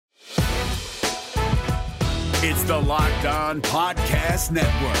It's the Locked On Podcast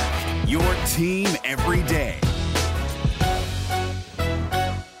Network, your team every day.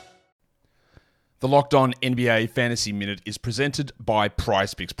 The Locked On NBA Fantasy Minute is presented by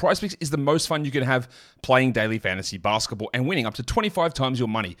PrizePicks. PrizePicks is the most fun you can have playing daily fantasy basketball and winning up to 25 times your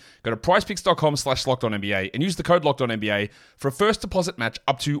money. Go to prizepicks.com/LockedOnNBA and use the code LockedOnNBA for a first deposit match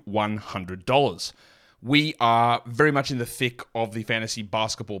up to $100. We are very much in the thick of the fantasy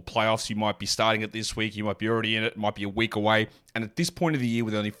basketball playoffs. You might be starting it this week. You might be already in it. It might be a week away. And at this point of the year,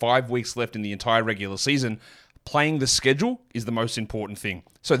 with only 5 weeks left in the entire regular season, playing the schedule is the most important thing.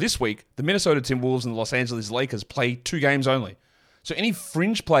 So this week, the Minnesota Timberwolves and the Los Angeles Lakers play 2 games only. So any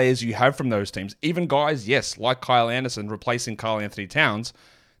fringe players you have from those teams, even guys, yes, like Kyle Anderson replacing Karl Anthony Towns,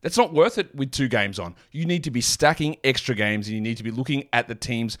 that's not worth it with 2 games on. You need to be stacking extra games, and you need to be looking at the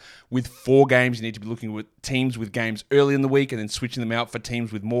teams with 4 games. You need to be looking at teams with games early in the week and then switching them out for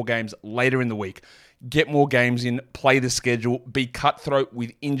teams with more games later in the week. Get more games in, play the schedule, be cutthroat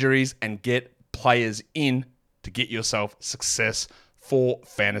with injuries, and get players in to get yourself success for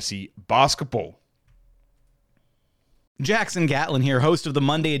fantasy basketball. Jackson Gatlin here, host of the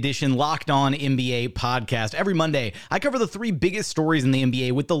Monday edition Locked On NBA podcast. Every Monday, I cover the 3 biggest stories in the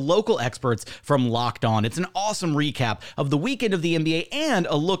NBA with the local experts from Locked On. It's an awesome recap of the weekend of the NBA and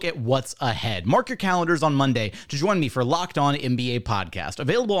a look at what's ahead. Mark your calendars on Monday to join me for Locked On NBA podcast,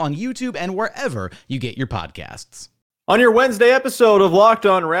 available on YouTube and wherever you get your podcasts. On your Wednesday episode of Locked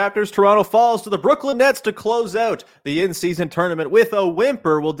On Raptors, Toronto falls to the Brooklyn Nets to close out the in-season tournament with a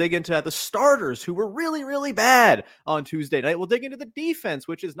whimper. We'll dig into the starters, who were really, really bad on Tuesday night. We'll dig into the defense,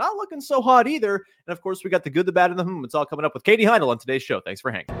 which is not looking so hot either. And, of course, we got the good, the bad, and the It's all coming up with Katie Heindl on today's show. Thanks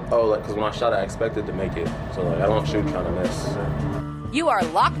for hanging. Because when I shot, I expected to make it. So, I don't shoot trying to miss. You are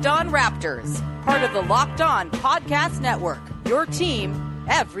Locked On Raptors, part of the Locked On Podcast Network, your team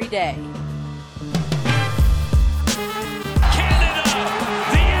every day.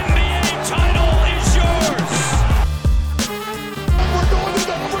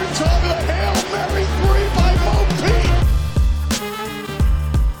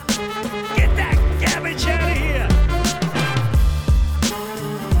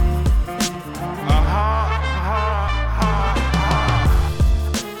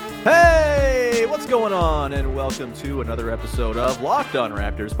 Hey, what's going on? And welcome to another episode of Locked On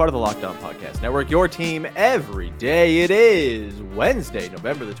Raptors, part of the Locked On Podcast Network, your team every day. It is Wednesday,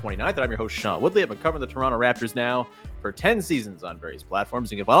 November the 29th, and I'm your host, Sean Woodley. I've been covering the Toronto Raptors now for 10 seasons on various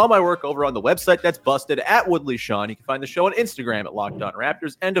platforms. You can find all my work over on the website that's busted at Woodley Sean. You can find the show on Instagram at Locked On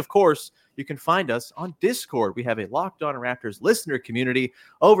Raptors, and of course, you can find us on Discord. We have a Locked On Raptors listener community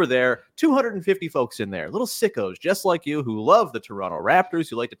over there. 250 folks in there, little sickos just like you who love the Toronto Raptors,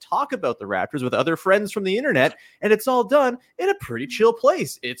 who like to talk about the Raptors with other friends from the internet, and it's all done in a pretty chill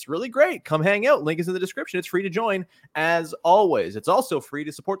place. It's really great. Come hang out. Link is in the description. It's free to join, as always. It's also free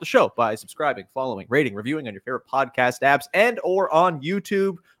to support the show by subscribing, following, rating, reviewing on your favorite podcast apps and or on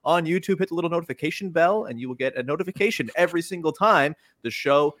YouTube. On YouTube, hit the little notification bell, and you will get a notification every single time the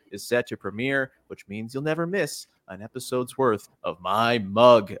show is set to premiere, which means you'll never miss an episode's worth of my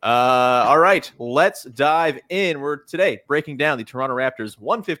mug. All right, let's dive in. We're today breaking down the Toronto Raptors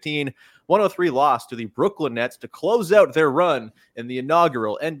 115-103 loss to the Brooklyn Nets to close out their run in the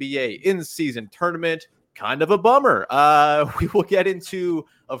inaugural NBA in-season tournament. Kind of a bummer. We will get into,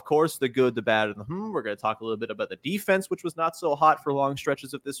 of course, the good, the bad, and the We're going to talk a little bit about the defense, which was not so hot for long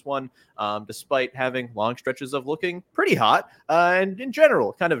stretches of this one, despite having long stretches of looking pretty hot. And in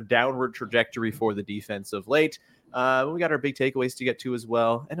general, kind of downward trajectory for the defense of late. We got our big takeaways to get to as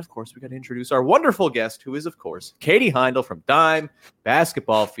well. And, of course, we got to introduce our wonderful guest, who is, of course, Katie Heindl from Dime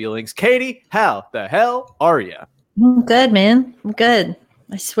Basketball Feelings. Katie, how the hell are you? I'm good, man. I'm good.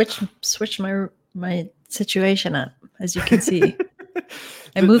 I switched my situation up, as you can see.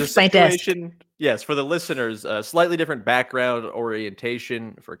 I moved my desk. Yes, for the listeners, slightly different background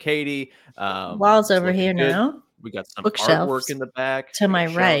orientation for Katie. Walls over here good. Now. We got some Bookshelves artwork in the back. to my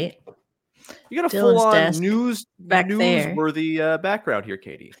right. You got a Dylan's full-on desk back newsworthy background here,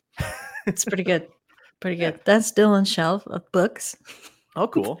 Katie. It's pretty good. Pretty good. That's Dylan's shelf of books. Oh,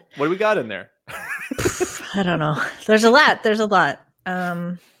 cool. What do we got in there? I don't know. There's a lot.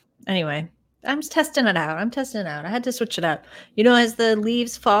 Anyway, I'm just testing it out. I had to switch it up. You know, as the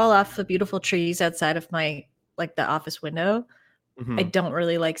leaves fall off the beautiful trees outside of my, like, the office window, I don't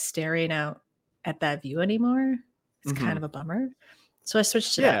really like staring out at that view anymore. It's kind of a bummer. So I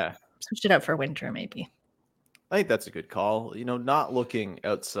switched it up. Switched it up for winter, maybe. I think that's a good call. You know, not looking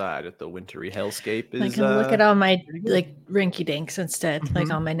outside at the wintry hellscape is. I can look at all my like rinky dinks instead, like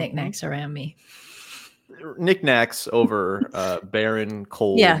all my knickknacks around me. Knickknacks over barren,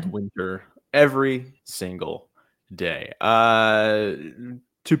 cold winter every single day.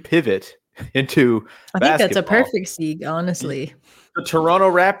 To pivot into I think that's a basketball, perfect segue, honestly. the Toronto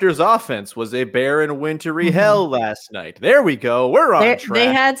Raptors offense was a barren, wintry Mhm. hell last night. There we go. We're on They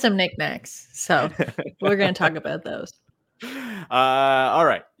track. had some knickknacks, so we're going to talk about those. All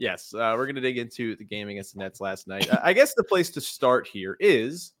right. Yes, we're going to dig into the game against the Nets last night. I guess the place to start here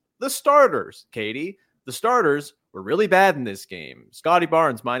is the starters, Katie. The starters were really bad in this game. Scotty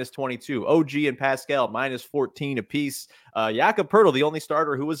Barnes, -22. OG and Pascal, -14 apiece. Jakob Poeltl, the only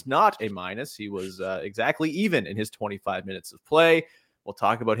starter who was not a minus. He was exactly even in his 25 minutes of play. We'll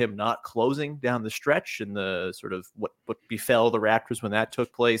talk about him not closing down the stretch and the sort of what befell the Raptors when that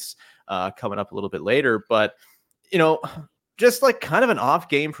took place coming up a little bit later. But, just like kind of an off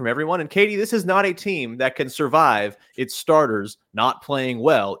game from everyone. And Katie, this is not a team that can survive its starters not playing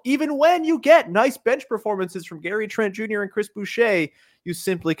well. Even when you get nice bench performances from Gary Trent Jr. and Chris Boucher, you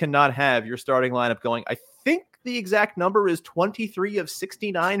simply cannot have your starting lineup going. I think the exact number is 23 of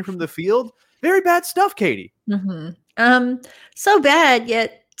 69 from the field. Very bad stuff, Katie. Mm-hmm. So bad,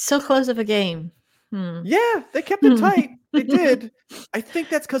 yet so close of a game. Yeah, they kept it tight. They did. I think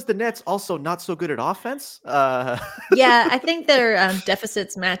that's because the Nets also not so good at offense. Yeah, I think their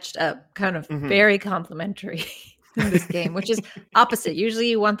deficits matched up kind of very complementary in this game, which is opposite. Usually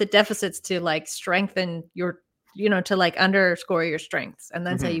you want the deficits to like strengthen your, to like underscore your strengths. And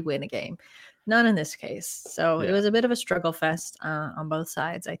that's how you win a game. None in this case. So it was a bit of a struggle fest on both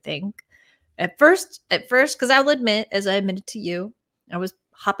sides, I think. At first, because I'll admit, as I admitted to you, I was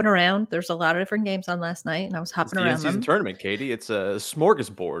hopping around. There's a lot of different games on last night, and I was hopping around It's the season tournament, Katie. It's a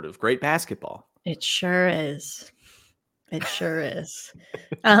smorgasbord of great basketball. It sure is. It sure is.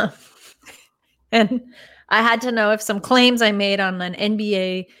 And I had to know if some claims I made on an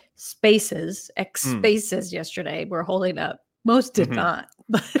NBA Spaces, X Spaces yesterday were holding up. Most did not,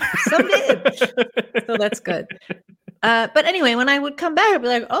 but some did. So that's good. But anyway, when I would come back, I'd be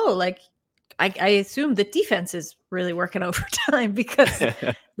like, oh, like, I assume the defense is really working overtime because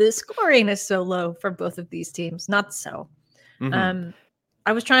the scoring is so low for both of these teams. Not so.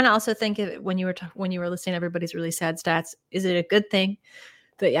 I was trying to also think of it when you were listening to everybody's really sad stats. Is it a good thing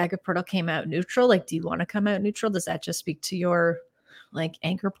that Jakob Poeltl came out neutral? Like, do you want to come out neutral? Does that just speak to your like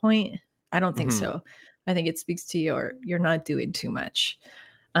anchor point? I don't think so. I think it speaks to you're not doing too much.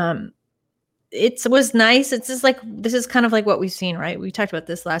 It was nice. It's just like, this is kind of like what we've seen, right? We talked about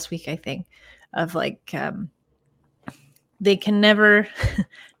this last week, I think, of like, they can never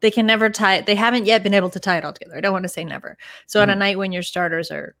tie it. They haven't yet been able to tie it all together. I don't want to say never. So on a night when your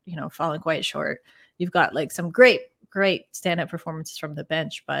starters are, falling quite short, you've got like some great stand-up performances from the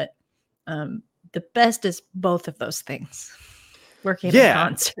bench, but the best is both of those things working in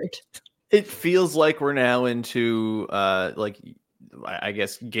concert. It feels like we're now into I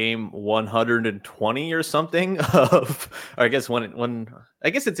guess game 120 or something I guess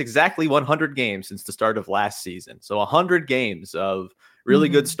it's exactly 100 games since the start of last season. So 100 games of really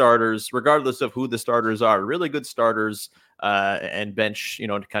good starters, regardless of who the starters are, really good starters and bench,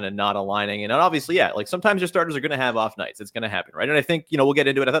 kind of not aligning. And obviously, like sometimes your starters are going to have off nights. It's going to happen, right? And I think, we'll get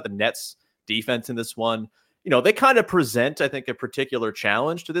into it. I thought the Nets defense in this one, they kind of present, I think, a particular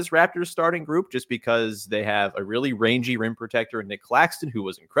challenge to this Raptors starting group just because they have a really rangy rim protector in Nick Claxton, who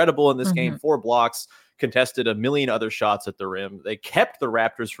was incredible in this game, 4 blocks, contested a million other shots at the rim. They kept the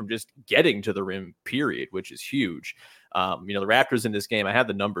Raptors from just getting to the rim, period, which is huge. The Raptors in this game, I have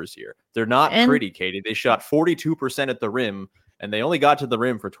the numbers here. They're not pretty, Katie. They shot 42% at the rim, and they only got to the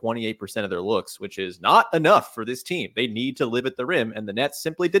rim for 28% of their looks, which is not enough for this team. They need to live at the rim, and the Nets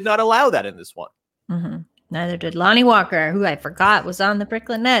simply did not allow that in this one. Neither did Lonnie Walker, who I forgot was on the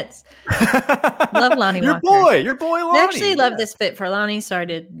Brooklyn Nets. Love Lonnie Walker. Your boy Lonnie. I actually love this fit for Lonnie.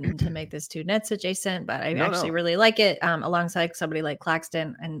 Started to make this two Nets adjacent, but I actually really like it alongside somebody like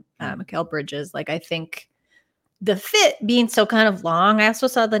Claxton and Mikal Bridges. Like, I think the fit being so kind of long. I also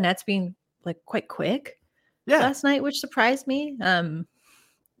saw the Nets being like quite quick last night, which surprised me. And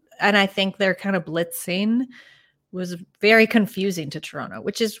I think they're kind of blitzing was very confusing to Toronto,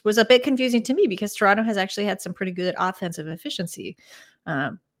 which was a bit confusing to me because Toronto has actually had some pretty good offensive efficiency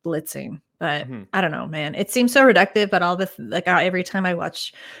blitzing. But I don't know, man. It seems so reductive, but every time I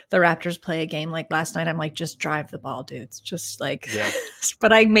watch the Raptors play a game like last night, I'm like, just drive the ball, dudes. Just like,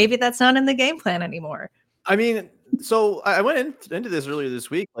 but maybe that's not in the game plan anymore. I mean, so I went into this earlier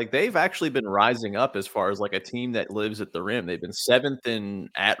this week. Like, they've actually been rising up as far as like a team that lives at the rim. They've been 7th in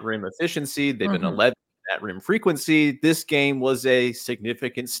at rim efficiency. They've been 11th at rim frequency. This game was a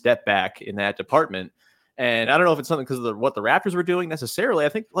significant step back in that department. And I don't know if it's something because of what the Raptors were doing necessarily. I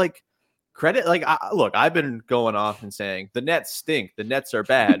think like credit, like, look, I've been going off and saying the Nets stink, the Nets are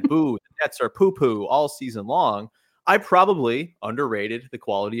bad, boo, the Nets are poo-poo all season long. I probably underrated the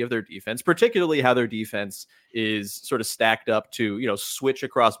quality of their defense, particularly how their defense is sort of stacked up to, switch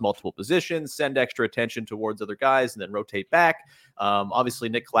across multiple positions, send extra attention towards other guys, and then rotate back. Obviously,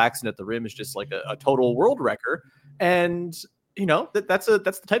 Nick Claxton at the rim is just like a total world wrecker. And that's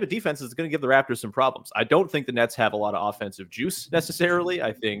the type of defense that's going to give the Raptors some problems. I don't think the Nets have a lot of offensive juice necessarily.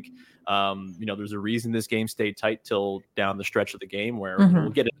 I think, there's a reason this game stayed tight till down the stretch of the game where we'll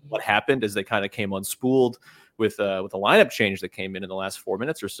get into what happened as they kind of came unspooled with a lineup change that came in the last 4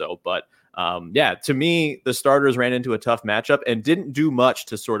 minutes or so. But to me, the starters ran into a tough matchup and didn't do much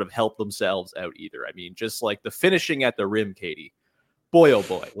to sort of help themselves out either. I mean, just like the finishing at the rim, Katie. Boy, oh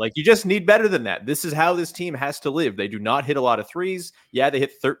boy. Like, you just need better than that. This is how this team has to live. They do not hit a lot of threes. Yeah, they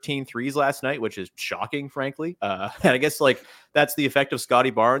hit 13 threes last night, which is shocking, frankly. And I guess, like, that's the effect of Scotty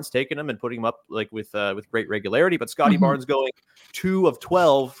Barnes taking them and putting them up, like, with great regularity. But Scotty Barnes going 2 of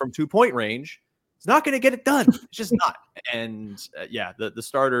 12 from 2-point range, it's not going to get it done. It's just not. And, the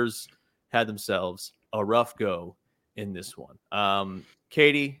starters had themselves a rough go in this one.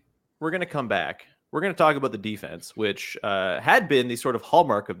 Katie, we're going to come back. We're going to talk about the defense, which had been the sort of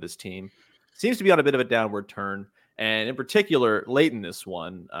hallmark of this team. Seems to be on a bit of a downward turn. And in particular, late in this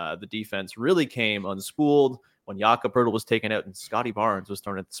one, the defense really came unspooled when Jakob Poeltl was taken out and Scotty Barnes was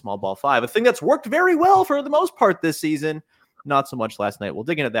thrown at the small ball 5. A thing that's worked very well for the most part this season. Not so much last night. We'll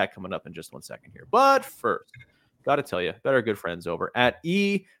dig into that coming up in just 1 second here. But first, got to tell you, better good friends over at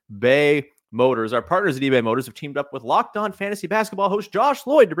eBay Motors. Our partners at eBay Motors have teamed up with Locked On Fantasy Basketball host Josh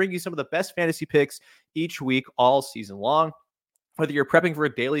Lloyd to bring you some of the best fantasy picks each week all season long. Whether you're prepping for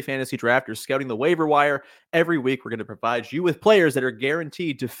a daily fantasy draft or scouting the waiver wire, every week we're going to provide you with players that are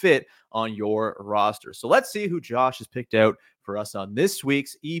guaranteed to fit on your roster. So let's see who Josh has picked out for us on this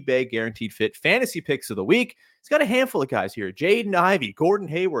week's eBay Guaranteed Fit Fantasy Picks of the Week. He's got a handful of guys here. Jaden Ivey, Gordon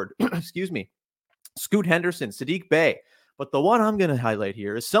Hayward, Scoot Henderson, Sadiq Bey. But the one I'm going to highlight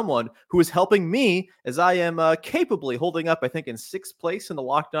here is someone who is helping me as I am capably holding up, I think, in 6th place in the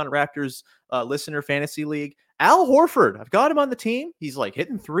Locked On Raptors Listener Fantasy League. Al Horford, I've got him on the team. He's like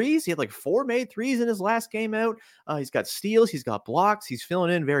hitting threes. He had like 4 made threes in his last game out. He's got steals. He's got blocks. He's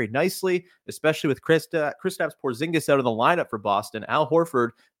filling in very nicely, especially with Kristaps Porzingis out of the lineup for Boston. Al Horford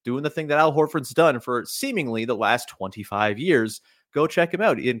doing the thing that Al Horford's done for seemingly the last 25 years. Go check him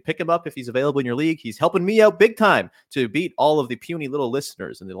out and pick him up if he's available in your league. He's helping me out big time to beat all of the puny little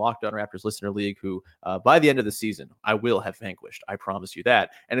listeners in the Locked On Raptors Listener League who, by the end of the season, I will have vanquished. I promise you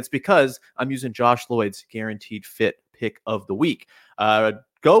that. And it's because I'm using Josh Lloyd's Guaranteed Fit Pick of the Week.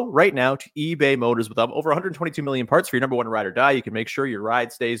 Go right now to eBay Motors with over 122 million parts for your number one ride or die. You can make sure your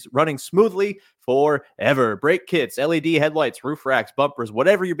ride stays running smoothly forever. Brake kits, LED headlights, roof racks, bumpers,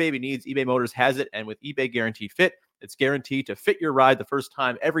 whatever your baby needs, eBay Motors has it. And with eBay Guaranteed Fit, it's guaranteed to fit your ride the first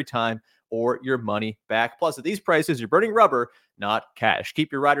time, every time, or your money back. Plus, at these prices, you're burning rubber, not cash.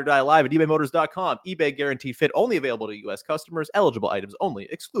 Keep your ride or die alive at ebaymotors.com. eBay Guaranteed Fit, only available to U.S. customers. Eligible items only.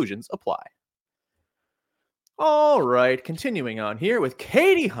 Exclusions apply. All right, continuing on here with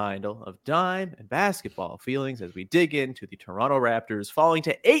Katie Heindl of Dime and Basketball Feelings as we dig into the Toronto Raptors falling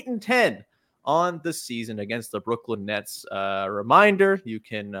to 8-10 on the season against the Brooklyn Nets. Reminder, you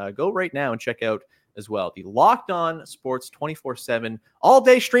can go right now and check out as well the Locked On Sports 24/7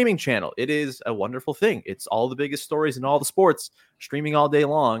 all-day streaming channel. It is a wonderful thing. It's all the biggest stories in all the sports streaming all day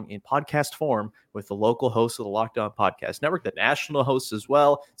long in podcast form with the local hosts of the Locked On Podcast Network, the national hosts as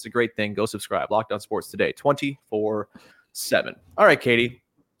well. It's a great thing. Go subscribe. Locked On Sports today, 24/7. All right, Katie.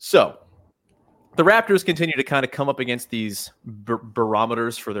 So the Raptors continue to kind of come up against these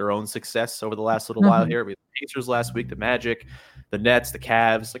barometers for their own success over the last little while here. We had the Pacers last week, the Magic, the Nets, the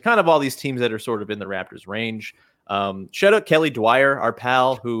Cavs, kind of all these teams that are sort of in the Raptors range. Shout out Kelly Dwyer, our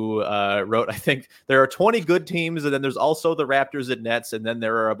pal, who wrote, I think there are 20 good teams, and then there's also the Raptors and Nets, and then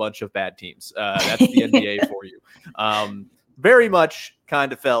there are a bunch of bad teams. That's the NBA for you. Very much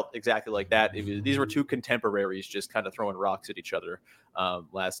kind of felt exactly like that. These were two contemporaries just kind of throwing rocks at each other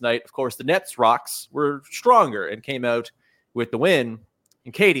last night. Of course, the Nets' rocks were stronger and came out with the win.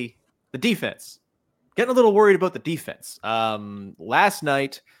 And Katie, the defense. Getting a little worried about the defense. Last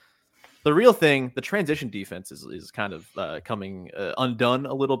night, the real thing, the transition defense is kind of coming undone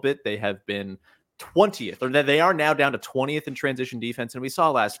a little bit. They have been 20th, or they are now down to 20th in transition defense. And we saw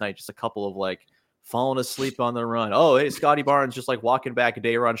last night just a couple of falling asleep on the run. Oh, hey, Scotty Barnes just walking back.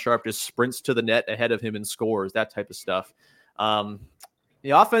 Day'Ron Sharpe just sprints to the net ahead of him and scores, that type of stuff.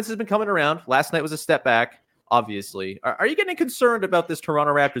 The offense has been coming around. Last night was a step back. Obviously. Are you getting concerned about this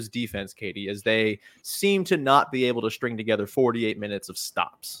Toronto Raptors defense, Katie, as they seem to not be able to string together 48 minutes of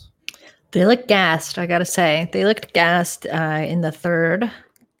stops? They looked gassed, I gotta say. They looked gassed in the third,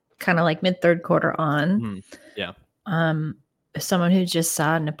 kind of like mid-third quarter on. Yeah. As someone who just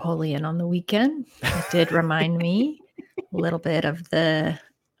saw Napoleon on the weekend, it did remind me a little bit of the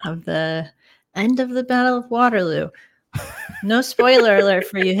end of the Battle of Waterloo. No spoiler alert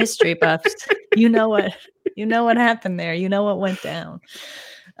for you history buffs. You know what happened there. You know what went down.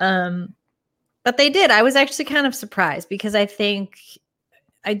 But they did. I was actually kind of surprised because I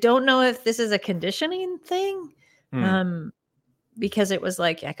don't know if this is a conditioning thing. Because it was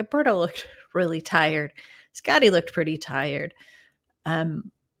like Jacoberto looked really tired. Scotty looked pretty tired.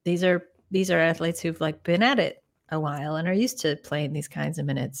 These are athletes who've like been at it a while and are used to playing these kinds of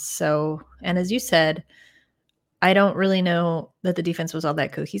minutes. So, and as you said, I don't really know that the defense was all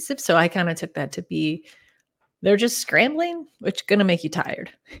that cohesive. So I kind of took that to be they're just scrambling, which is gonna make you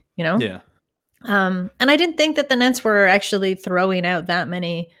tired, you know? Yeah. And I didn't think that the Nets were actually throwing out that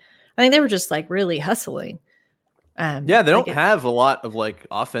many. I think they were just like really hustling. Yeah, they don't have a lot of like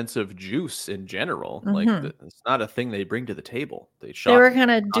offensive juice in general. Like it's not a thing they bring to the table. They were kind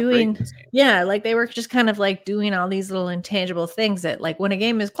of doing, like they were just kind of like doing all these little intangible things that like when a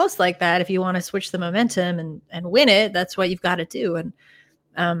game is close like that, if you want to switch the momentum and win it, that's what you've got to do. And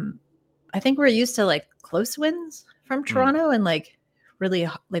I think we're used to like close wins from Toronto and like really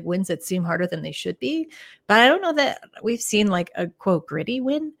like wins that seem harder than they should be. But I don't know that we've seen like a quote gritty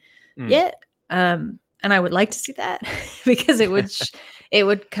win yet. And I would like to see that because it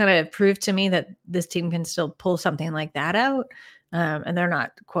would kind of prove to me that this team can still pull something like that out. And they're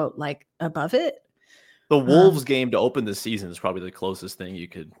not quote like above it. The Wolves game to open the season is probably the closest thing you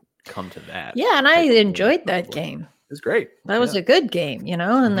could come to that. Yeah. And I enjoyed that game. It was great. That was a good game, you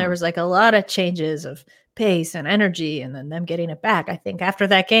know, and there was like a lot of changes of pace and energy and then them getting it back. I think after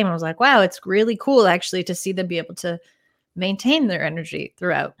that game, I was like, wow, it's really cool actually to see them be able to maintain their energy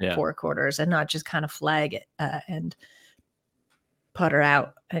throughout 4 quarters and not just kind of flag it and putter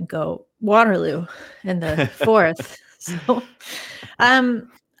out and go Waterloo in the fourth. So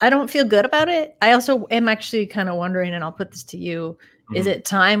I don't feel good about it. I also am actually kind of wondering, and I'll put this to you, is it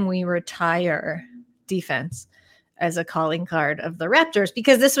time we retire defense as a calling card of the Raptors?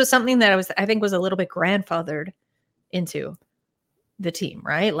 Because this was something that I think was a little bit grandfathered into the team,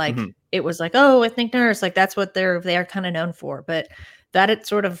 right? Like it was like, oh, with Nick Nurse, like that's what they are kind of known for. But that it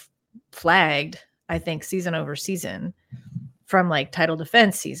sort of flagged, I think, season over season from like title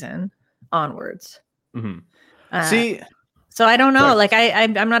defense season onwards. See, so I don't know. Sorry. Like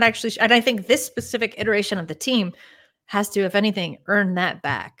I'm not actually, and I think this specific iteration of the team has to, if anything, earn that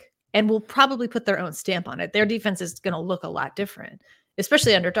back and will probably put their own stamp on it. Their defense is going to look a lot different,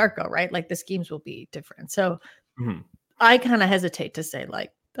 especially under Darko, right? Like the schemes will be different. So I kind of hesitate to say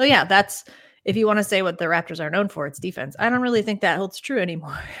like, oh yeah, that's, if you want to say what the Raptors are known for, it's defense. I don't really think that holds true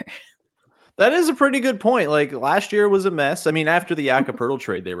anymore. That is a pretty good point. Like last year was a mess. I mean, after the Jakob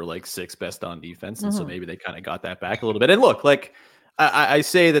trade, they were like 6th best on defense. And so maybe they kind of got that back a little bit. And look, like I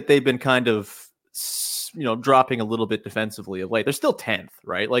say that they've been kind of, dropping a little bit defensively of late. They're still 10th,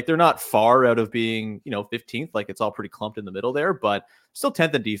 right? Like they're not far out of being, 15th. Like it's all pretty clumped in the middle there, but still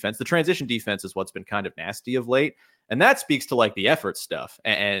 10th in defense. The transition defense is what's been kind of nasty of late. And that speaks to like the effort stuff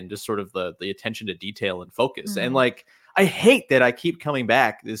and just sort of the attention to detail and focus. And like, I hate that I keep coming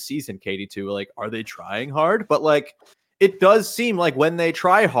back this season, Katie, to like, are they trying hard? But like, it does seem like when they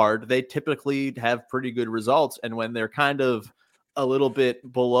try hard, they typically have pretty good results. And when they're kind of a little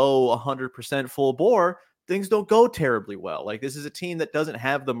bit below 100% full bore, things don't go terribly well. Like this is a team that doesn't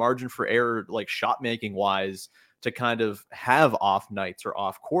have the margin for error, like shot making wise, to kind of have off nights or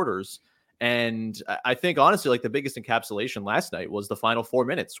off quarters. And I think honestly, like the biggest encapsulation last night was the final 4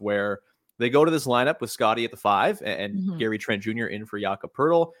 minutes where they go to this lineup with Scotty at the 5 and Gary Trent Jr. in for Jakob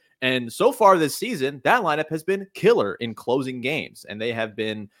Poeltl. And so far this season, that lineup has been killer in closing games. And they have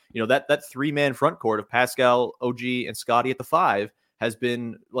been, that 3-man front court of Pascal, OG, and Scotty at the 5 has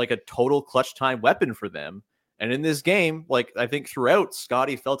been like a total clutch time weapon for them. And in this game, like I think throughout,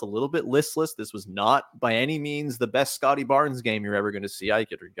 Scotty felt a little bit listless. This was not by any means the best Scotty Barnes game you're ever going to see. I'd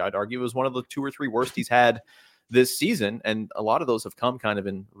argue it was one of the 2 or 3 worst he's had this season. And a lot of those have come kind of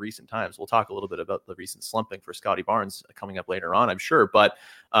in recent times. We'll talk a little bit about the recent slumping for Scotty Barnes coming up later on, I'm sure. But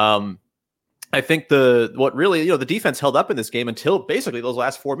I think the defense held up in this game until basically those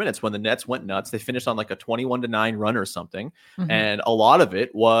last 4 minutes when the Nets went nuts. They finished on like a 21-9 run or something. And a lot of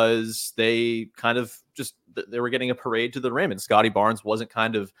it was they were getting a parade to the rim, and Scotty Barnes wasn't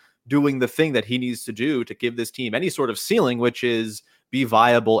kind of doing the thing that he needs to do to give this team any sort of ceiling, which is be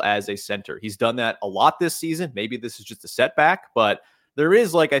viable as a center. He's done that a lot this season. Maybe this is just a setback, but there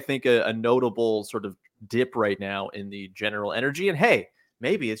is like, I think a notable sort of dip right now in the general energy. And hey,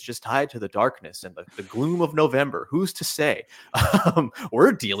 maybe it's just tied to the darkness and the gloom of November. Who's to say?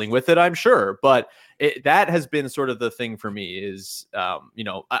 We're dealing with it, I'm sure. But that has been sort of the thing for me is,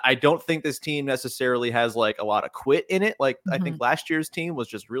 I don't think this team necessarily has like a lot of quit in it. Like I think last year's team was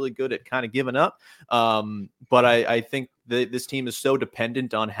just really good at kind of giving up. But I think this team is so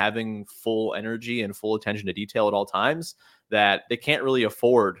dependent on having full energy and full attention to detail at all times that they can't really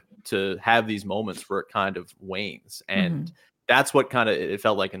afford to have these moments where it kind of wanes. And that's what kind of it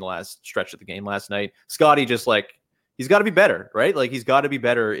felt like in the last stretch of the game last night. Scotty just like, he's got to be better, right? Like he's got to be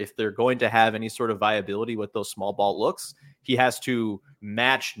better if they're going to have any sort of viability with those small ball looks. He has to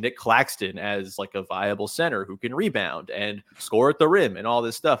match Nick Claxton as like a viable center who can rebound and score at the rim and all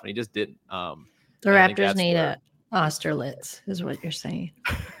this stuff. And he just didn't. The Raptors need a Austerlitz is what you're saying.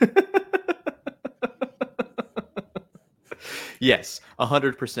 Yes,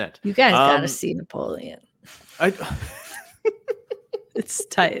 100%. You guys got to see Napoleon. It's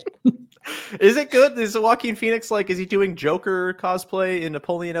tight. Is it good? Is Joaquin Phoenix like? Is he doing Joker cosplay in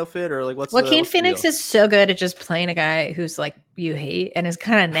Napoleon outfit or like what's? Joaquin Phoenix is so good at just playing a guy who's like you hate and is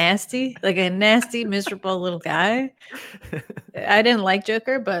kind of nasty, like a nasty, miserable little guy. I didn't like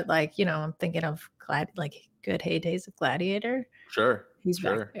Joker, but like I'm thinking of good heydays of Gladiator. Sure, he's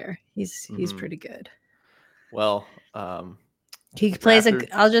back there. He's pretty good. Well, he plays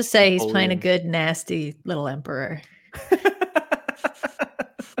I'll just say he's playing a good nasty little emperor.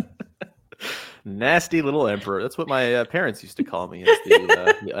 Nasty little emperor. That's what my parents used to call me as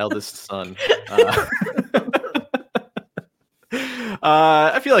the eldest son.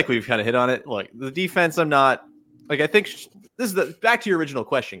 I feel like we've kind of hit on it. Like the defense, I'm not like, I think this is back to your original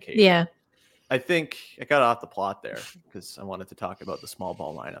question, Kate. Yeah. I think I got off the plot there because I wanted to talk about the small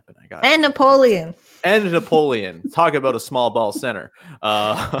ball lineup and Napoleon. Talk about a small ball center.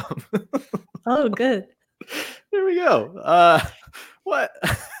 Oh, good. There we go. What?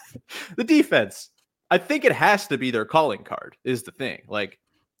 The defense, I think it has to be their calling card is the thing. Like,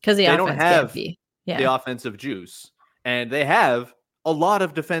 because they don't have the offensive juice, and they have a lot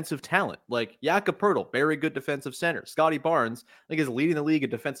of defensive talent. Like Jakob Poeltl, very good defensive center. Scotty Barnes, I think, is leading the league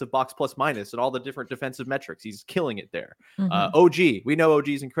in defensive box plus minus and all the different defensive metrics. He's killing it there. OG, we know OG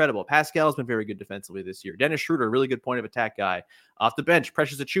is incredible. Pascal's been very good defensively this year. Dennis Schroeder, really good point of attack guy. Off the bench,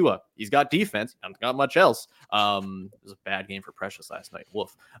 Precious Achiuwa. He's got defense. Not much else. It was a bad game for Precious last night.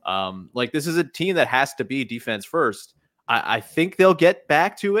 Woof. Like this is a team that has to be defense first. I think they'll get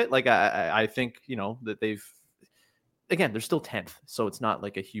back to it. Like I think that they've. Again, they're still 10th, so it's not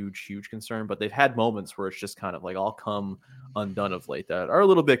like a huge concern, but they've had moments where it's just kind of like all come undone of late that are a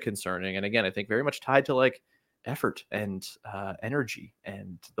little bit concerning. And again, I think very much tied to like effort and energy.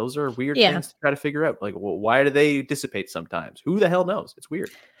 And those are weird things to try to figure out. Like, well, why do they dissipate sometimes? Who the hell knows? It's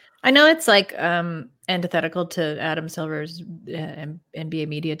weird. I know it's like antithetical to Adam Silver's NBA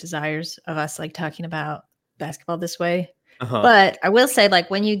media desires of us like talking about basketball this way. But I will say, like,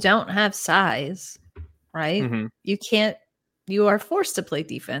 when you don't have size, right? You are forced to play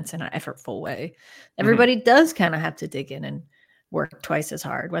defense in an effortful way. Everybody does kind of have to dig in and work twice as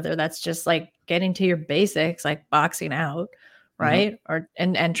hard, whether that's just like getting to your basics, like boxing out, right? Or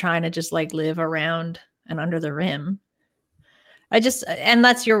and trying to just like live around and under the rim. I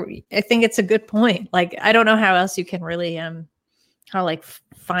think it's a good point. Like, I don't know how else you can really, how like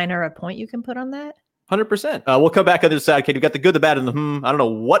finer a point you can put on that. 100%. We'll come back on the other side, Kate. We got the good, the bad, and the I don't know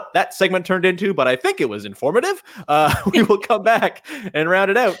what that segment turned into, but I think it was informative. We will come back and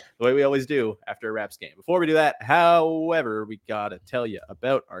round it out the way we always do after a Raps game. Before we do that, however, we got to tell you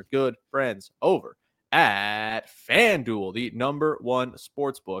about our good friends over at FanDuel, the #1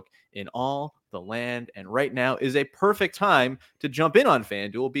 sportsbook in all the land. And right now is a perfect time to jump in on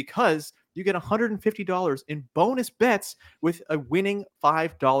FanDuel because you get $150 in bonus bets with a winning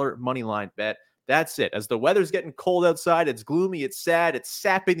 $5 money line bet. That's it. As the weather's getting cold outside, it's gloomy, it's sad, it's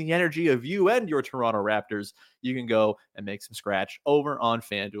sapping the energy of you and your Toronto Raptors. You can go and make some scratch over on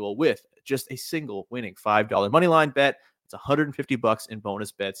FanDuel with just a single winning $5 moneyline bet. It's $150 in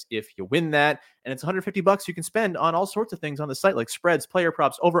bonus bets if you win that. And it's $150 you can spend on all sorts of things on the site, like spreads, player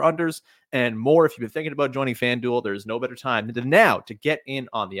props, over-unders, and more. If you've been thinking about joining FanDuel, there's no better time than now to get in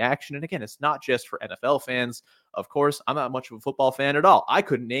on the action. And again, it's not just for NFL fans. Of course, I'm not much of a football fan at all. I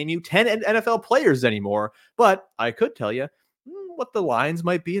couldn't name you 10 NFL players anymore, but I could tell you what the lines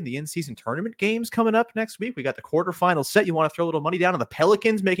might be in the in-season tournament games coming up next week. We got the quarterfinal set. You want to throw a little money down on the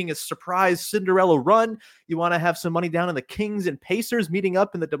Pelicans making a surprise Cinderella run. You want to have some money down on the Kings and Pacers meeting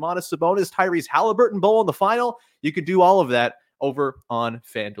up in the Domantas Sabonis, Tyrese Halliburton Bowl in the final. You could do all of that over on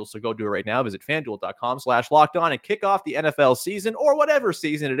FanDuel. So go do it right now. Visit FanDuel.com/lockedon and kick off the NFL season, or whatever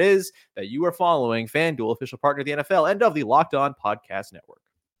season it is that you are following. FanDuel, official partner of the NFL and of the Locked On Podcast Network.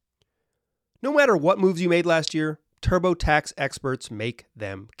 No matter what moves you made last year, TurboTax experts make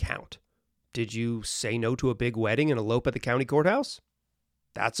them count. Did you say no to a big wedding and elope at the county courthouse?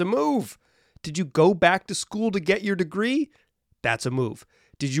 That's a move. Did you go back to school to get your degree? That's a move.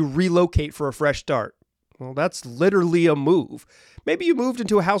 Did you relocate for a fresh start? Well, that's literally a move. Maybe you moved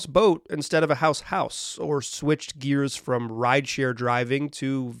into a houseboat instead of a house, or switched gears from rideshare driving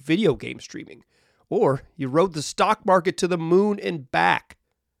to video game streaming. Or you rode the stock market to the moon and back.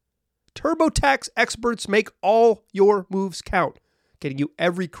 TurboTax experts make all your moves count, getting you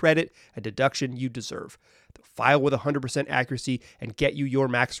every credit and deduction you deserve. They'll file with 100% accuracy and get you your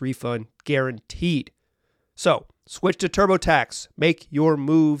max refund guaranteed. So, switch to TurboTax. Make your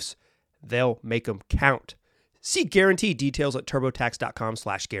moves. They'll make them count. See guarantee details at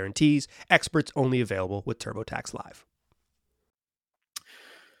turbotax.com/guarantees. Experts only available with TurboTax Live.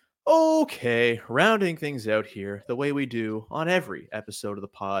 Okay, rounding things out here the way we do on every episode of the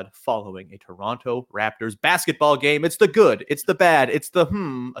pod following a Toronto Raptors basketball game. It's the good, it's the bad, it's the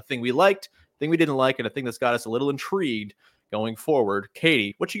a thing we liked, a thing we didn't like, and a thing that's got us a little intrigued going forward.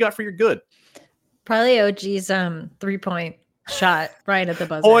 Katie, what you got for your good? Probably OG's 3-point shot right at the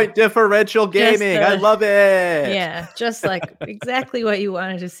buzzer. Point differential gaming. I love it. Yeah, just like exactly what you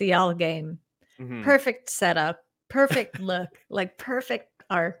wanted to see all game. Mm-hmm. Perfect setup, perfect look, like perfect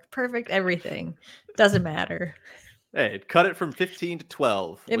arc, perfect everything. Doesn't matter. Hey, it cut it from 15 to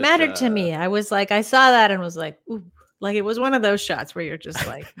 12. It mattered to me. I was like, I saw that and was like, ooh, like it was one of those shots where you're just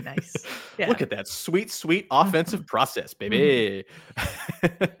like, nice. Yeah. Look at that sweet, sweet offensive process, baby.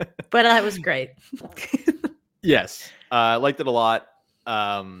 But that was great. Yes, I liked it a lot.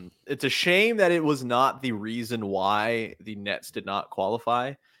 It's a shame that it was not the reason why the Nets did not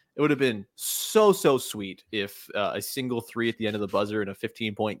qualify. It would have been so sweet if a single three at the end of the buzzer in a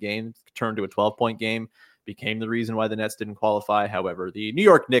 15-point game turned to a 12-point game became the reason why the Nets didn't qualify. However, the New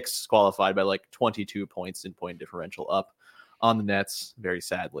York Knicks qualified by like 22 points in point differential up on the Nets, very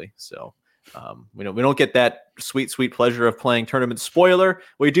sadly. So we don't get that sweet pleasure of playing tournament spoiler.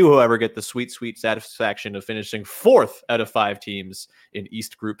 We do, however, get the sweet satisfaction of finishing 4th out of 5 teams in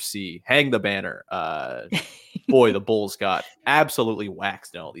East Group C. Hang the banner. Boy, the Bulls got absolutely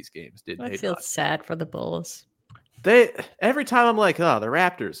waxed in all these games. I feel sad for the Bulls. Every time I'm like, oh, the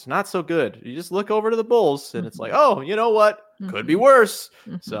Raptors, not so good. You just look over to the Bulls and it's like, oh, you know what? Could be worse.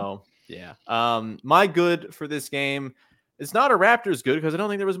 So yeah. My good for this game, it's not a Raptors good because I don't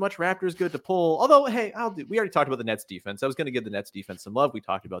think there was much Raptors good to pull. Although, hey, we already talked about the Nets defense. I was going to give the Nets defense some love. We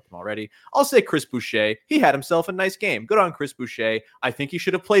talked about them already. I'll say Chris Boucher. He had himself a nice game. Good on Chris Boucher. I think he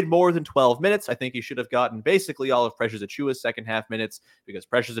should have played more than 12 minutes. I think he should have gotten basically all of Precious Achiuwa's second half minutes because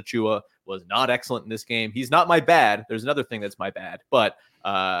Precious Achiuwa was not excellent in this game. He's not my bad. There's another thing that's my bad. But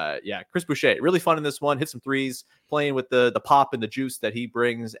yeah, Chris Boucher, really fun in this one. Hit some threes, playing with the pop and the juice that he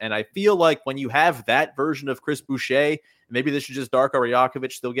brings. And I feel like when you have that version of Chris Boucher, maybe this is just Darko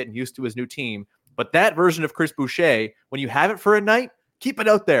Rajakovic still getting used to his new team, but that version of Chris Boucher, when you have it for a night, keep it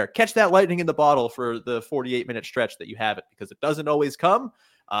out there. Catch that lightning in the bottle for the 48-minute stretch that you have it, because it doesn't always come.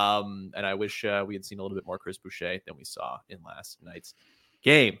 And I wish we had seen a little bit more Chris Boucher than we saw in last night's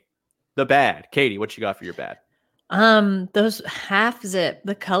game. The bad. Katie, what you got for your bad? Those half zip,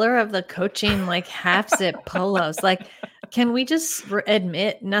 the color of the coaching, like half zip polos. Like, can we just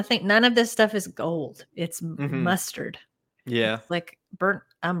admit none of this stuff is gold? It's mustard. Yeah. It's like burnt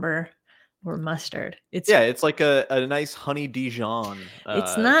umber or mustard. It's like a nice honey Dijon.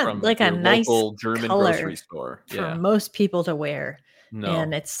 It's not like a nice German color grocery store for most people to wear. No.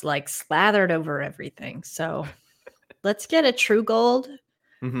 And it's like slathered over everything. So let's get a true gold.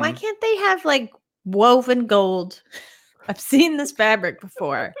 Why can't they have like woven gold? I've seen this fabric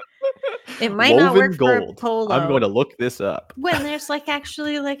before. It might not work for a polo. I'm going to look this up. When there's like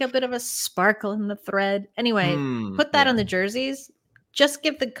actually like a bit of a sparkle in the thread. Anyway, put that on the jerseys. Just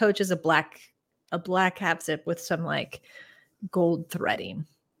give the coaches a black half zip with some like gold threading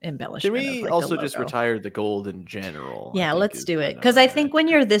embellishment. Can we also just retire the gold in general? Yeah, let's do it. Because I think when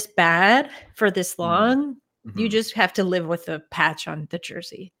you're this bad for this long, you just have to live with the patch on the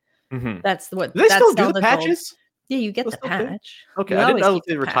jersey. That's what. Do they still do all the patches? Gold. Yeah, you get the patch. Okay, I didn't know if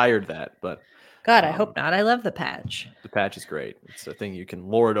they retired that, but God, I hope not. I love the patch. The patch is great. It's a thing you can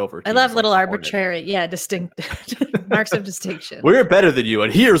lord over. I love little arbitrary, distinct marks of distinction. We're better than you,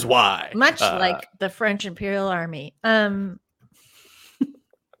 and here's why. Much like the French Imperial Army.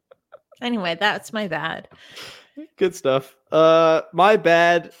 Anyway, that's my bad. Good stuff. My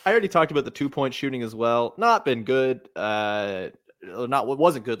bad. I already talked about the 2-point shooting as well. Not been good.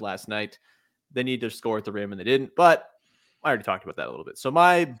 Wasn't good last night. They need to score at the rim and they didn't, but I already talked about that a little bit. So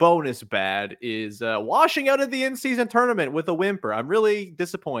my bonus bad is washing out of the in-season tournament with a whimper. I'm really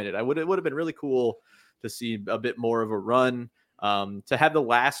disappointed. It would have been really cool to see a bit more of a run. To have the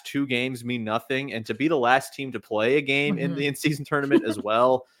last 2 games mean nothing and to be the last team to play a game in the in-season tournament as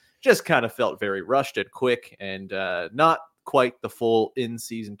well, just kind of felt very rushed and quick and not quite the full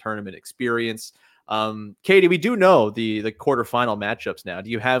in-season tournament experience. Katie, we do know the quarterfinal matchups now. Do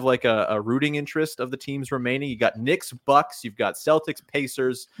you have like a rooting interest of the teams remaining? You got Knicks, Bucks, you've got Celtics,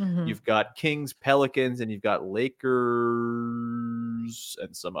 Pacers, you've got Kings, Pelicans, and you've got Lakers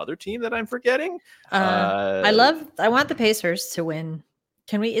and some other team that I'm forgetting. I want the Pacers to win.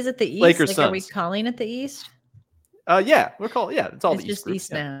 Is it the East? Lakers, are we calling it the East? Yeah, it's all the East just groups,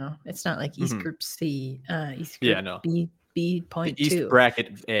 East now. It's not like East Group C, East Group B.2. East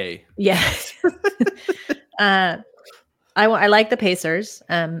bracket A. Yes. I like the Pacers.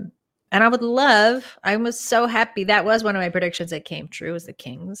 And I was so happy. That was one of my predictions that came true, was the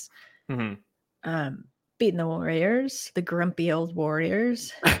Kings. Beating the Warriors, the grumpy old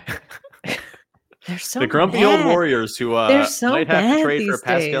Warriors. They're so the grumpy old Warriors who might have to trade for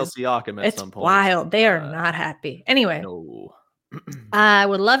Pascal Siakam at some point. It's wild. They are not happy. Anyway, no. I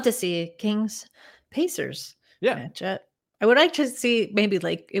would love to see Kings Pacers matchup. I would like to see maybe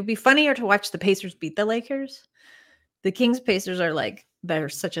it'd be funnier to watch the Pacers beat the Lakers. The Kings Pacers they're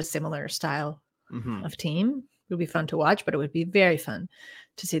such a similar style of team. It would be fun to watch, but it would be very fun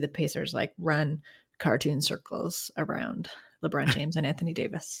to see the Pacers run cartoon circles around LeBron James and Anthony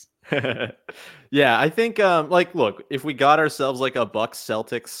Davis. Yeah, I think look, if we got ourselves a Bucks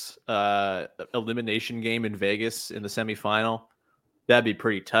Celtics elimination game in Vegas in the semifinal, that'd be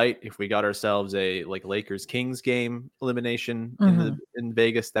pretty tight. If we got ourselves a Lakers Kings game elimination in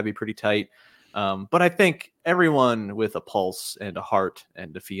Vegas, that'd be pretty tight. But I think everyone with a pulse and a heart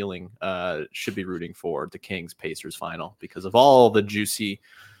and a feeling should be rooting for the Kings Pacers final because of all the juicy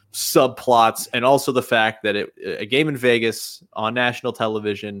subplots and also the fact that a game in Vegas on national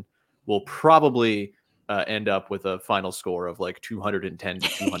television will probably end up with a final score of 210 to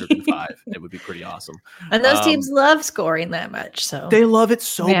 205. It would be pretty awesome. And those teams love scoring that much. So they love it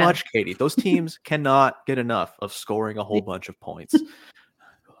so much, Katie. Those teams cannot get enough of scoring a whole bunch of points.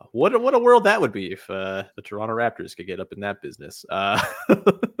 What a world that would be if the Toronto Raptors could get up in that business.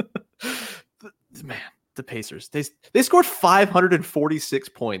 Man, the Pacers, they scored 546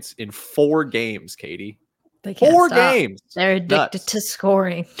 points in 4 games, Katie. They can't 4 stop. games. They're addicted to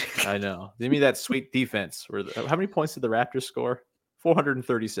scoring. I know. Give me that sweet defense. How many points did the Raptors score?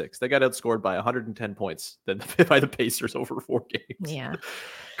 436. They got outscored by 110 points by the Pacers over 4 games. Yeah.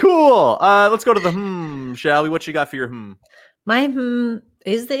 Cool. Let's go to the shall we? What you got for your My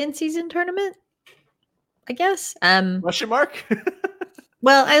is the in-season tournament, I guess. Question mark?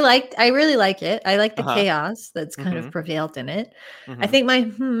 Well, I really like it. I like the chaos that's kind of prevailed in it. I think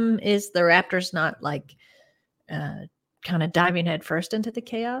my is the Raptors not kind of diving head first into the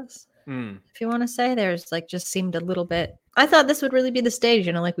chaos. If you want to say, there's just seemed a little bit. I thought this would really be the stage,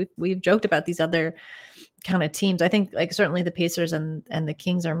 we've joked about these other kind of teams. I think certainly the Pacers and the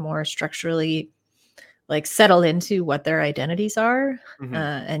Kings are more structurally settled into what their identities are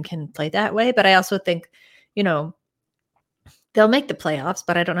and can play that way. But I also think, they'll make the playoffs,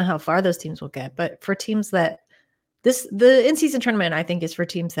 but I don't know how far those teams will get. But for teams that the in-season tournament, I think is for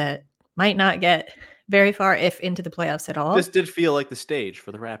teams that might not get very far, if into the playoffs at all. This did feel like the stage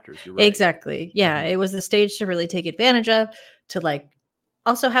for the Raptors. You're right. Exactly. Yeah. It was the stage to really take advantage of, to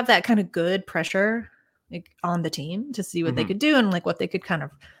also have that kind of good pressure on the team to see what they could do and what they could kind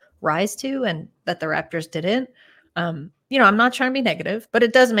of rise to, and that the Raptors didn't. I'm not trying to be negative, but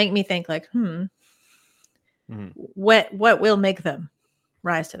it does make me think what will make them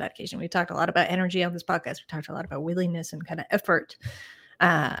rise to that occasion? We talked a lot about energy on this podcast. We talked a lot about willingness and kind of effort.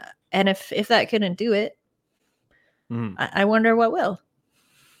 And if that couldn't do it, I wonder what will.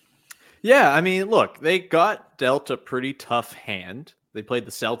 Yeah, I mean, look, they got dealt a pretty tough hand. They played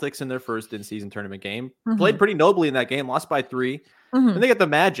the Celtics in their first in-season tournament game. Played pretty nobly in that game, lost by 3. And they got the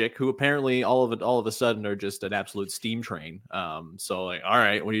Magic, who apparently all of a sudden are just an absolute steam train. So all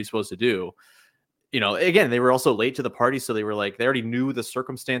right, what are you supposed to do? Again, they were also late to the party, so they were they already knew the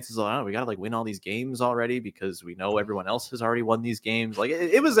circumstances. We got to win all these games already because we know everyone else has already won these games.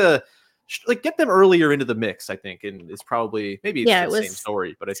 It was get them earlier into the mix, I think, and it's probably maybe it's the same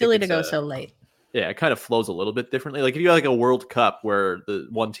story, but I silly think to go so late. Yeah, it kind of flows a little bit differently. If you have a World Cup where the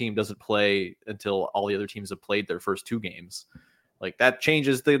one team doesn't play until all the other teams have played their first 2 games, Like that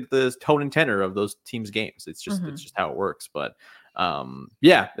changes the tone and tenor of those teams' games. It's just how it works. But I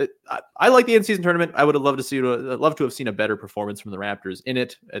like the in-season tournament. I would have loved to have seen a better performance from the Raptors in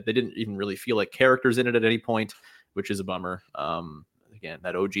it. They didn't even really feel like characters in it at any point, which is a bummer. Again,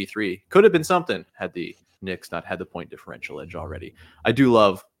 that OG3 could have been something had the Knicks not had the point differential edge already. I do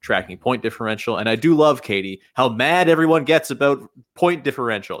love tracking point differential, and I do love, Katie, how mad everyone gets about point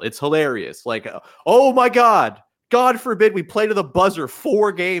differential. It's hilarious. Like, oh my God forbid we play to the buzzer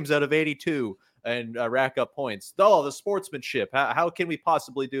 4 games out of 82 and rack up points. Oh, the sportsmanship. How can we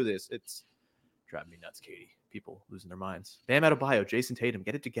possibly do this? It's driving me nuts, Katie. People losing their minds. Bam Adebayo, Jason Tatum,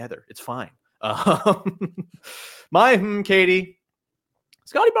 get it together. It's fine. Katie,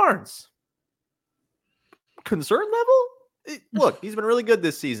 Scotty Barnes. Concern level? Look, he's been really good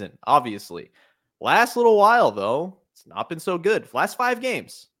this season, obviously. Last little while, though, it's not been so good. Last 5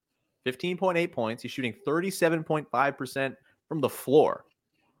 games, 15.8 points. He's shooting 37.5% from the floor.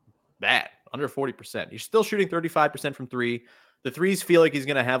 Bad. Under 40%. He's still shooting 35% from 3. The threes feel like he's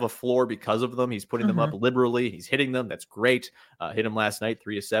going to have a floor because of them. He's putting them up liberally. He's hitting them. That's great. Hit him last night,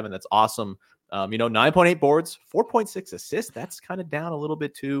 3-7. That's awesome. 9.8 boards, 4.6 assists. That's kind of down a little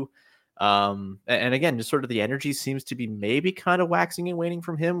bit too. And again, just sort of the energy seems to be maybe kind of waxing and waning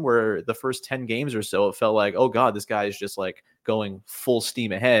from him, where the first 10 games or so, it felt like, oh God, this guy is just like going full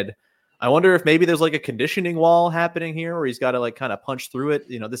steam ahead. I wonder if maybe there's like a conditioning wall happening here where he's got to like kind of punch through it.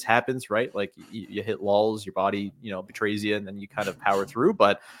 This happens, right? Like you hit lulls, your body, betrays you, and then you kind of power through.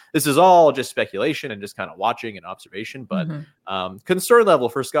 But this is all just speculation and just kind of watching and observation. But concern level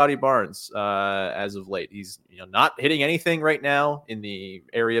for Scotty Barnes as of late. He's not hitting anything right now in the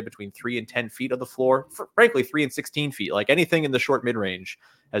area between 3 and 10 feet of the floor. Frankly, 3 and 16 feet. Like anything in the short mid-range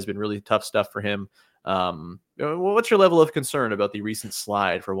has been really tough stuff for him. What's your level of concern about the recent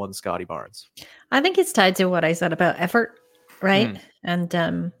slide for one Scotty Barnes? I think it's tied to what I said about effort, right?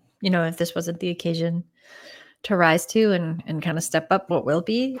 And if this wasn't the occasion to rise to and kind of step up, what will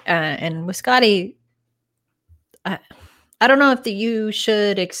be? And with Scotty, I don't know if you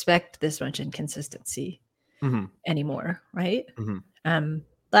should expect this much inconsistency anymore, right?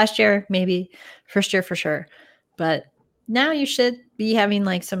 Last year, maybe. First year for sure. But now you should be having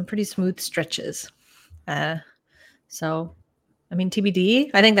like some pretty smooth stretches. So, I mean,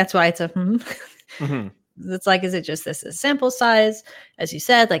 TBD, I think that's why it's a It's like, is it just this sample size? As you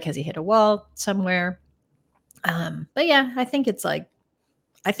said, like, has he hit a wall somewhere? But yeah, I think it's like,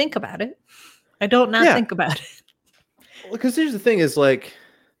 I think about it. I don't think about it. Well, because here's the thing is like,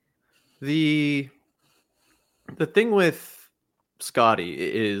 the thing with Scotty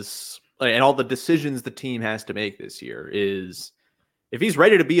is, and all the decisions the team has to make this year is, if he's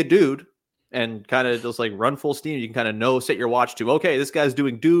ready to be a dude and kind of just like run full steam, you can kind of set your watch to, okay, this guy's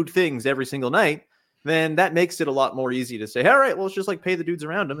doing dude things every single night, then that makes it a lot more easy to say, all right, well, let's just like pay the dudes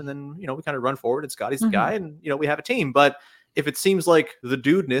around him. And then, we kind of run forward and Scotty's the guy and, we have a team. But if it seems like the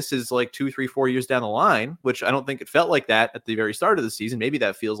dudeness is like 2, 3, 4 years down the line, which I don't think it felt like that at the very start of the season, maybe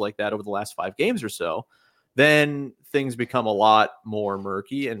that feels like that over the last 5 games or so, then things become a lot more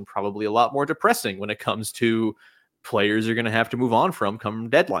murky and probably a lot more depressing when it comes to players are going to have to move on from come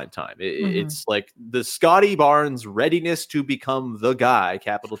deadline time. It's like the Scotty Barnes readiness to become the guy,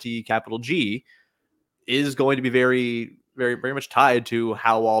 capital T, capital G, is going to be very, very, very much tied to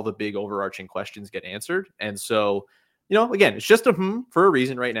how all the big overarching questions get answered. And so, again, it's just for a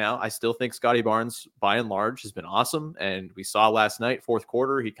reason right now. I still think Scotty Barnes, by and large, has been awesome. And we saw last night, fourth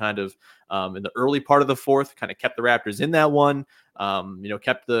quarter, he kind of, in the early part of the fourth, kind of kept the Raptors in that one,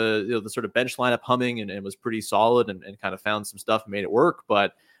 kept the sort of bench lineup humming and was pretty solid and kind of found some stuff and made it work.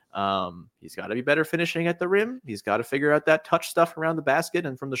 But he's got to be better finishing at the rim. He's got to figure out that touch stuff around the basket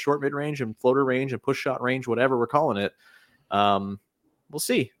and from the short mid range and floater range and push shot range, whatever we're calling it. We'll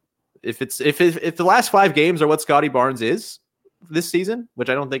see. If the last 5 games are what Scotty Barnes is this season,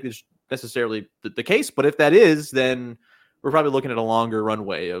 which I don't think is necessarily the case, but if that is, then we're probably looking at a longer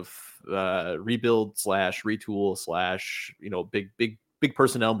runway of rebuild / retool / big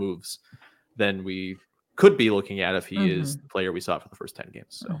personnel moves than we could be looking at if he is the player we saw for the first 10 games.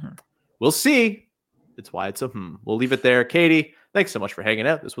 So we'll see. It's why it's a We'll leave it there. Katie, thanks so much for hanging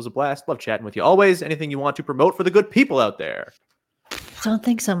out. This was a blast. Love chatting with you always. Anything you want to promote for the good people out there? Don't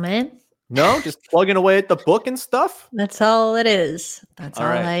think so, man. No, just plugging away at the book and stuff. That's all it is. That's all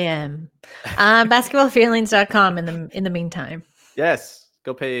right. I am. Basketballfeelings.com in the meantime. Yes.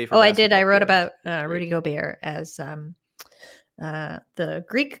 Go pay for I did. I wrote about Rudy Gobert as the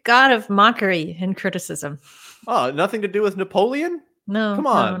Greek god of mockery and criticism. Oh, nothing to do with Napoleon? No. Come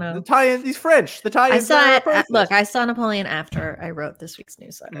on. No. The tie-in, he's French. The tie-in. I saw Napoleon after I wrote this week's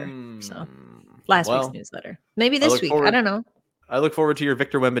newsletter. So last week's newsletter. Maybe this week. I don't know. I look forward to your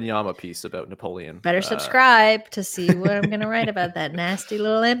Victor Wembanyama piece about Napoleon. Better subscribe to see what I'm going to write about that nasty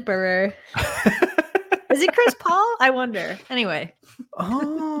little emperor. Is he Chris Paul? I wonder. Anyway.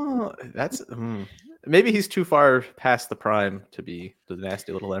 Oh, that's maybe he's too far past the prime to be the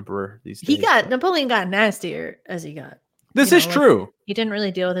nasty little emperor these days. Napoleon got nastier as he got. This is true. He didn't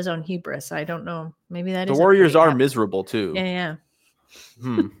really deal with his own hubris. I don't know. Maybe that is the Warriors are miserable too. Yeah.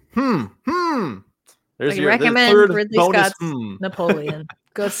 There's I recommend Ridley Scott's Napoleon.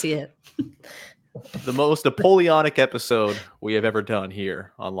 Go see it. The most Napoleonic episode we have ever done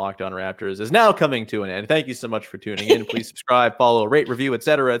here on Locked On Raptors is now coming to an end. Thank you so much for tuning in. Please subscribe, follow, rate, review,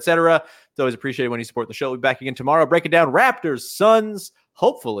 etc., etc. It's always appreciated when you support the show. We'll be back again tomorrow, breaking down Raptors, Suns.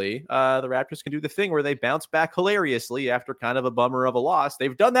 Hopefully, the Raptors can do the thing where they bounce back hilariously after kind of a bummer of a loss.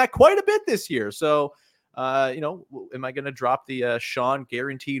 They've done that quite a bit this year. So, am I going to drop the Sean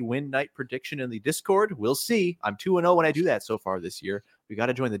guaranteed win night prediction in the Discord? We'll see. I'm 2-0 when I do that so far this year. We got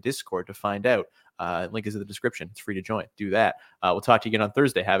to join the Discord to find out. Link is in the description. It's free to join. Do that. We'll talk to you again on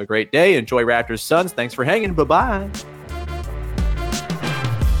Thursday. Have a great day. Enjoy Raptors Suns. Thanks for hanging. Bye-bye.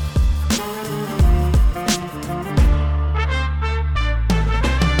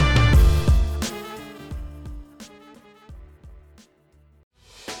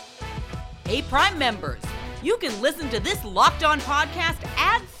 Hey, Prime members, you can listen to this Locked On podcast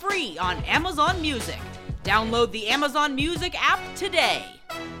ad-free on Amazon Music. Download the Amazon Music app today.